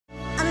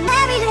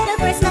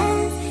Christmas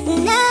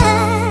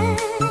night.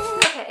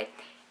 Okay,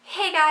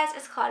 hey guys,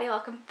 it's Claudia.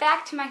 Welcome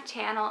back to my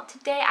channel.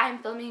 Today I'm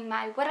filming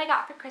my What I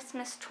Got for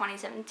Christmas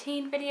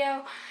 2017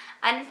 video.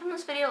 I didn't film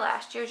this video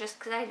last year just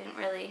because I didn't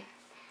really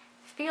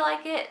feel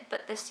like it,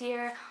 but this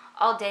year,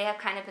 all day I've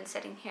kind of been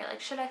sitting here like,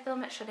 should I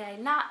film it, should I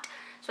not?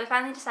 So I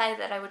finally decided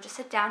that I would just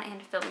sit down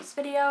and film this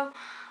video.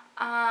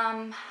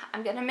 I'm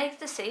gonna make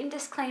the same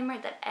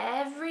disclaimer that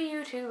every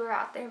YouTuber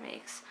out there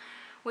makes,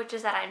 which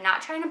is that I'm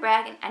not trying to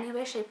brag in any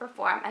way, shape, or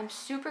form. I'm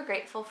super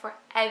grateful for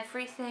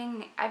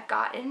everything I've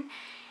gotten,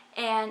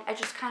 and I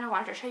just kind of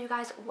wanted to show you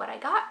guys what I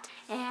got.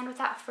 And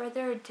without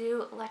further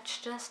ado, let's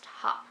just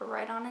hop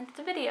right on into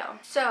the video.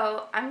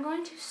 So I'm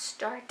going to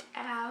start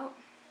out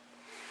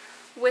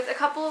with a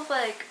couple of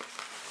like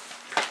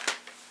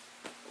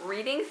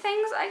reading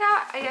things I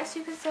got, I guess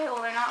you could say.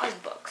 Well, they're not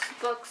like books,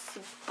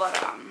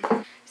 but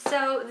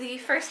so the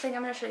first thing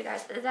I'm going to show you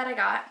guys that I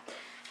got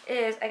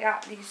is I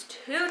got these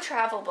two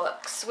travel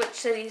books,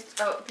 which these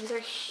are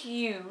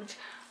huge.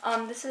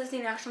 This is the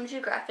National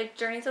Geographic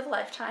Journeys of a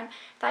Lifetime,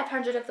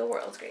 500 of the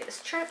World's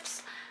Greatest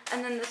Trips,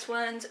 and then this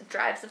one's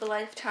Drives of a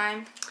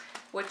Lifetime,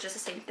 which is the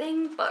same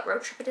thing, but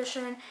road trip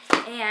edition.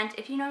 And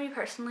if you know me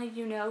personally,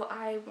 you know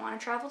I want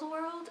to travel the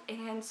world,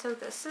 and so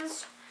this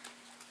is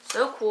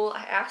so cool.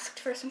 I asked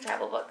for some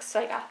travel books,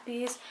 so I got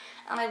these,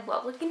 and I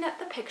love looking at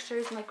the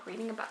pictures and like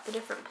reading about the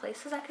different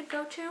places I could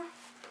go to.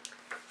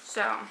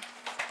 So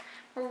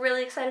we're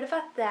really excited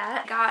about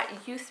that. I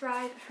got You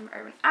Thrive from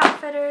Urban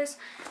Outfitters.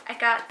 I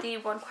got the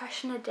One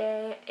Question a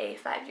Day, a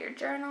 5-year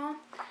journal.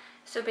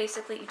 So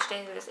basically each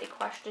day there's a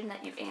question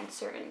that you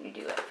answer and you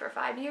do it for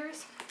 5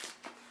 years.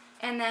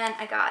 And then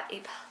I got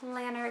a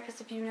planner, because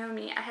if you know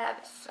me, I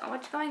have so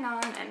much going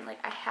on and like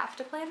I have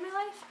to plan my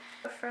life.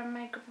 From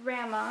my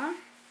grandma,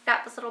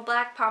 got this little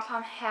black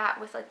pom-pom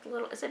hat with like the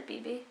little, is it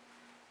BB?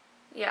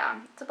 Yeah,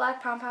 it's a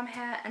black pom-pom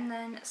hat, and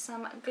then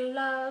some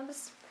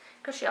gloves,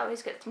 because she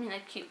always gets me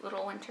like cute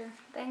little winter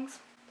things.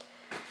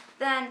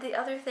 Then the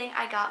other thing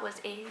I got was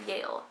a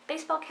Yale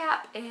baseball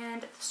cap,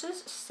 and this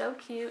is so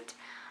cute.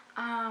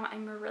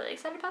 I'm really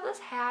excited about this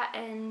hat,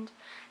 and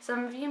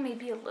some of you may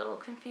be a little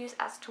confused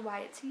as to why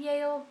it's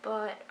Yale,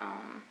 but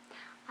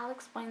I'll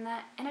explain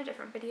that in a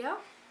different video.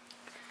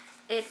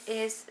 It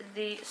is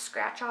the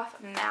scratch-off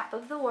map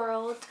of the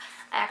world.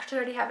 I actually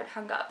already have it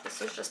hung up.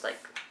 This is just like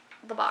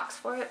the box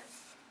for it.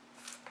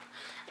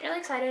 I'm really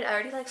excited. I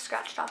already like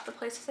scratched off the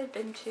places I've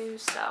been to,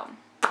 so.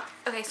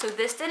 Okay, so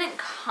this didn't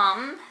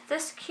come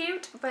this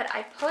cute, but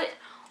I put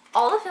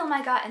all the film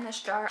I got in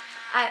this jar.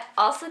 I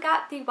also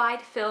got the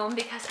wide film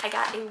because I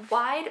got a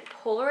wide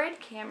Polaroid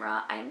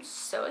camera. I am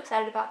so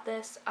excited about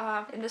this.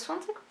 And this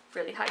one's like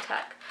really high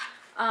tech.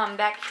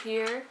 Back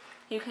here,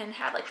 you can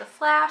have like the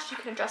flash, you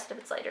can adjust if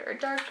it's lighter or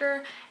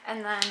darker,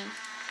 and then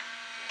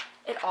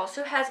it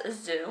also has a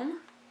zoom,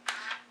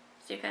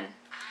 so you can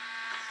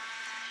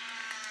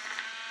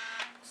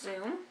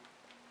zoom.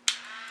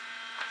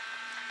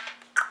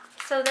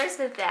 So there's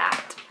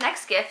that.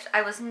 Next gift,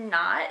 I was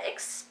not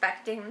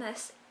expecting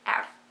this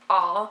at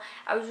all.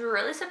 I was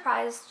really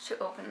surprised to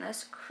open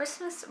this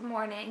Christmas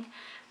morning,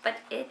 but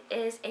it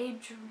is a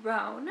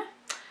drone.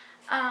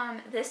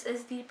 This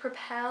is the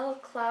Propel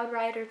Cloud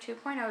Rider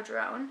 2.0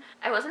 drone.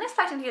 I wasn't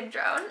expecting to get a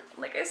drone,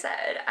 like I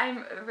said.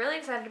 I'm really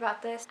excited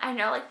about this. I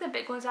know like the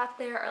big ones out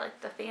there are like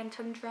the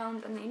Phantom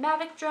drones and the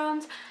Mavic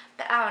drones,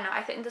 but I don't know,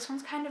 I think this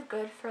one's kind of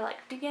good for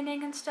like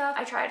beginning and stuff.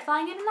 I tried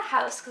flying it in the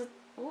house because,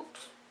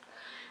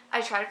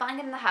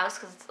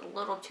 it's a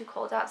little too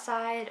cold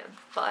outside,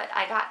 but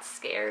I got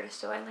scared,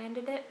 so I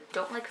landed it.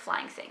 Don't like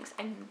flying things.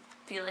 I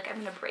feel like I'm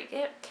gonna break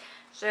it,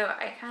 so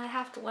I kind of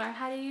have to learn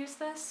how to use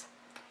this.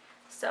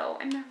 So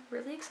I'm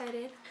really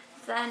excited.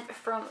 Then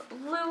from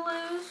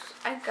Lulu's,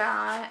 I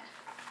got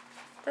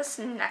this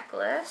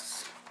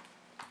necklace.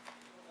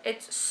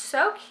 It's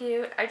so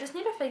cute. I just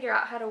need to figure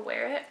out how to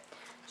wear it.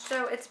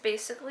 So it's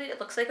basically, it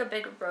looks like a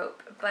big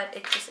rope, but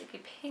it's just like a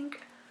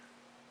pink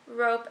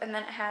rope, and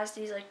then it has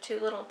these like two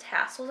little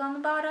tassels on the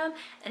bottom,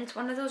 and it's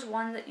one of those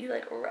ones that you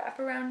like wrap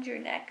around your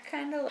neck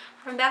kind of.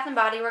 From Bath &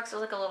 Body Works, it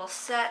was like a little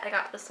set. I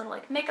got this little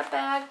like makeup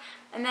bag,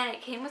 and then it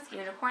came with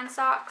unicorn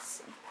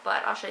socks,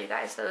 but I'll show you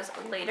guys those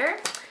later.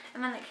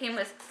 And then it came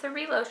with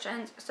 3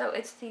 lotions, so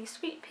it's the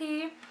Sweet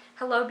Pea,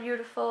 Hello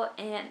Beautiful,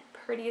 and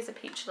Pretty as a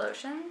Peach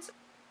lotions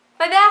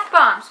by Bath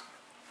Bombs.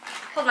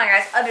 Hold on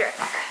guys, I'll be right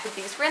back.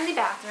 These were in the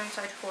bathroom,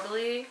 so I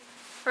totally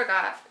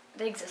forgot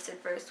they existed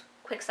for a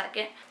quick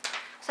second.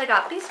 So I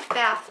got these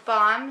bath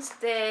bombs.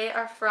 They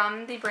are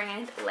from the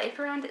brand Life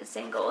Around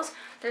Zingles.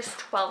 There's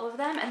 12 of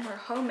them, and they're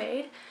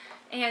homemade.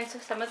 And so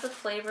some of the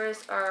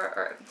flavors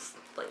are,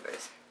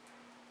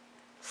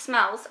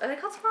 smells. Are they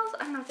called smells?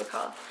 I don't know what they're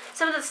called.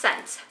 Some of the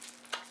scents.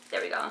 There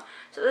we go.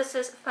 So this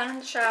is Fun in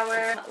the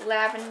Shower,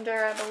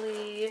 lavender, I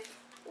believe,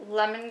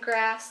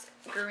 lemongrass,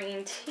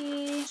 green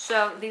tea.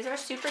 So these are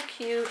super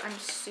cute. I'm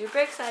super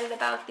excited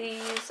about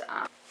these.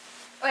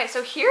 Okay,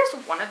 so here's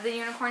one of the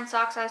unicorn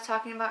socks I was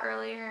talking about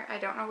earlier. I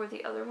don't know where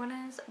the other one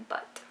is,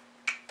 but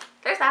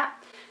there's that.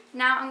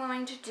 Now I'm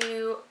going to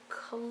do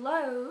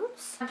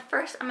clothes.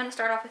 First, I'm going to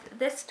start off with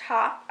this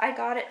top. I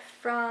got it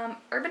from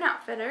Urban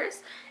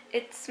Outfitters.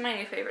 It's my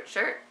new favorite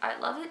shirt. I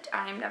love it.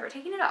 I'm never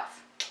taking it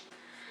off.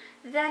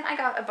 Then I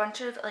got a bunch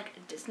of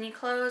like Disney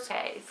clothes.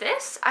 Okay,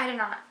 this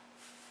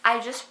I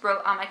just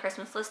wrote on my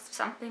Christmas list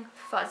something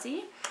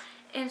fuzzy.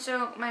 And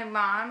so my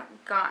mom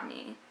got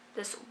me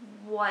this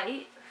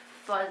white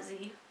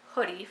fuzzy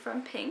hoodie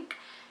from Pink.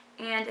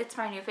 And it's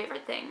my new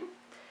favorite thing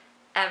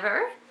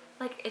ever.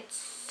 Like, it's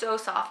so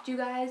soft, you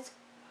guys.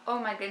 Oh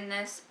my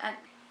goodness. And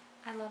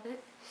I love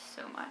it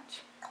so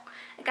much.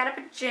 I got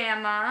a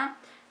pajama.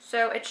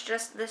 So it's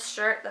just this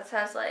shirt that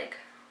says like,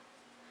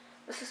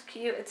 this is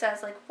cute. It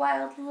says like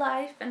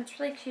wildlife and it's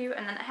really cute.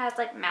 And then it has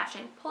like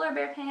matching polar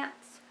bear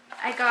pants.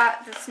 I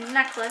got this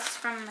necklace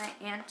from my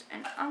aunt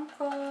and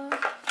uncle.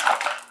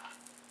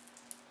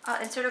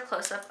 I'll insert a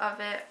close-up of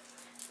it.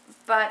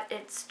 But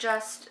it's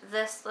just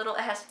this little,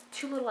 it has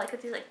two little like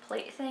these like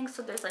plate things.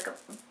 So there's like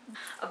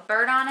a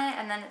bird on it.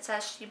 And then it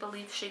says she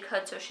believed she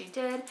could, so she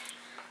did.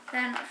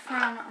 Then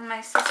from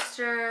my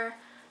sister,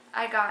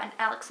 I got an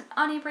Alex and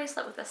Ani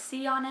bracelet with a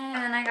C on it. And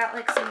then I got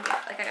like some,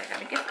 I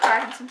got a gift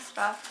card and some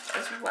stuff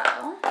as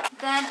well.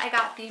 Then I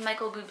got the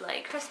Michael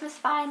Bublé Christmas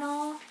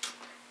vinyl.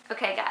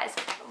 Okay guys,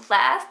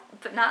 last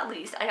but not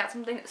least, I got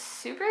something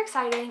super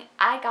exciting.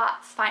 I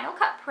got Final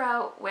Cut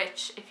Pro,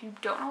 which if you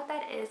don't know what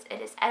that is,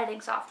 it is editing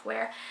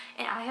software.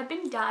 And I have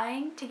been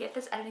dying to get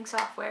this editing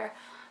software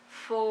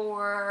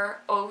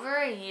for over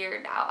a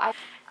year now.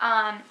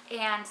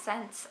 And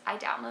since I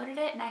downloaded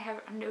it and I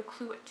have no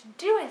clue what to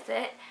do with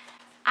it,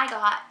 I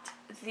got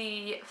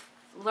the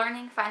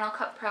Learning Final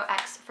Cut Pro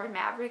X for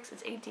Mavericks.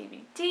 It's a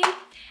DVD.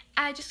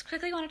 I just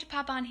quickly wanted to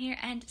pop on here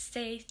and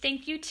say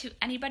thank you to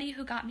anybody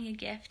who got me a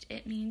gift.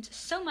 It means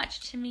so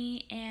much to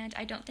me, and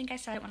I don't think I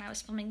said it when I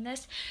was filming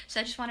this, so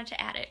I just wanted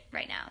to add it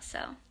right now. So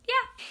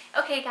yeah.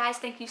 Okay guys,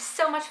 thank you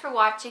so much for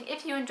watching.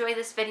 If you enjoyed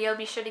this video,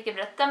 be sure to give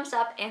it a thumbs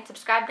up and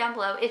subscribe down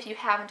below if you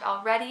haven't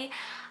already.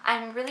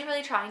 I'm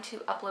really trying to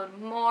upload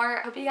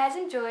more. Hope you guys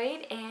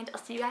enjoyed, and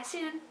I'll see you guys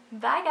soon.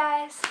 Bye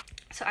guys.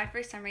 So I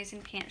for some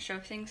reason can't show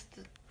things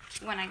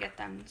when I get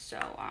them, so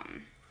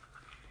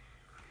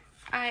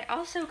I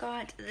also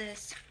got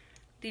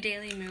the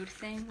daily mood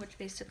thing, which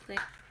basically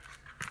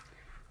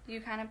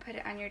you kind of put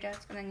it on your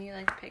desk and then you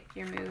like pick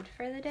your mood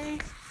for the day,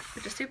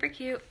 which is super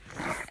cute.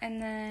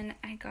 And then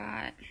I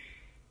got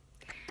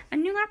a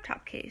new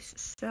laptop case,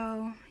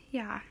 so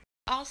yeah.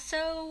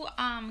 Also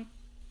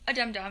a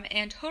dum-dum,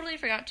 and totally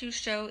forgot to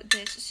show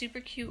this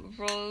super cute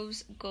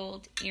rose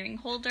gold earring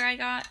holder I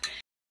got.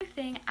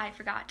 Thing I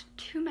forgot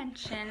to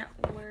mention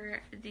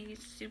were these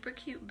super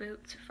cute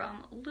boots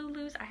from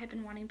Lulu's. I had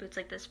been wanting boots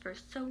like this for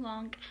so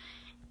long,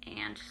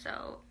 and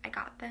so I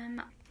got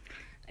them.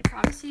 I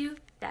promise you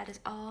that is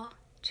all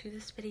to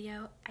this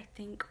video. I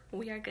think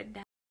we are good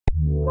now.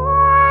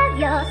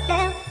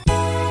 Yourself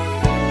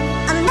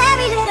a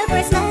merry little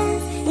Christmas.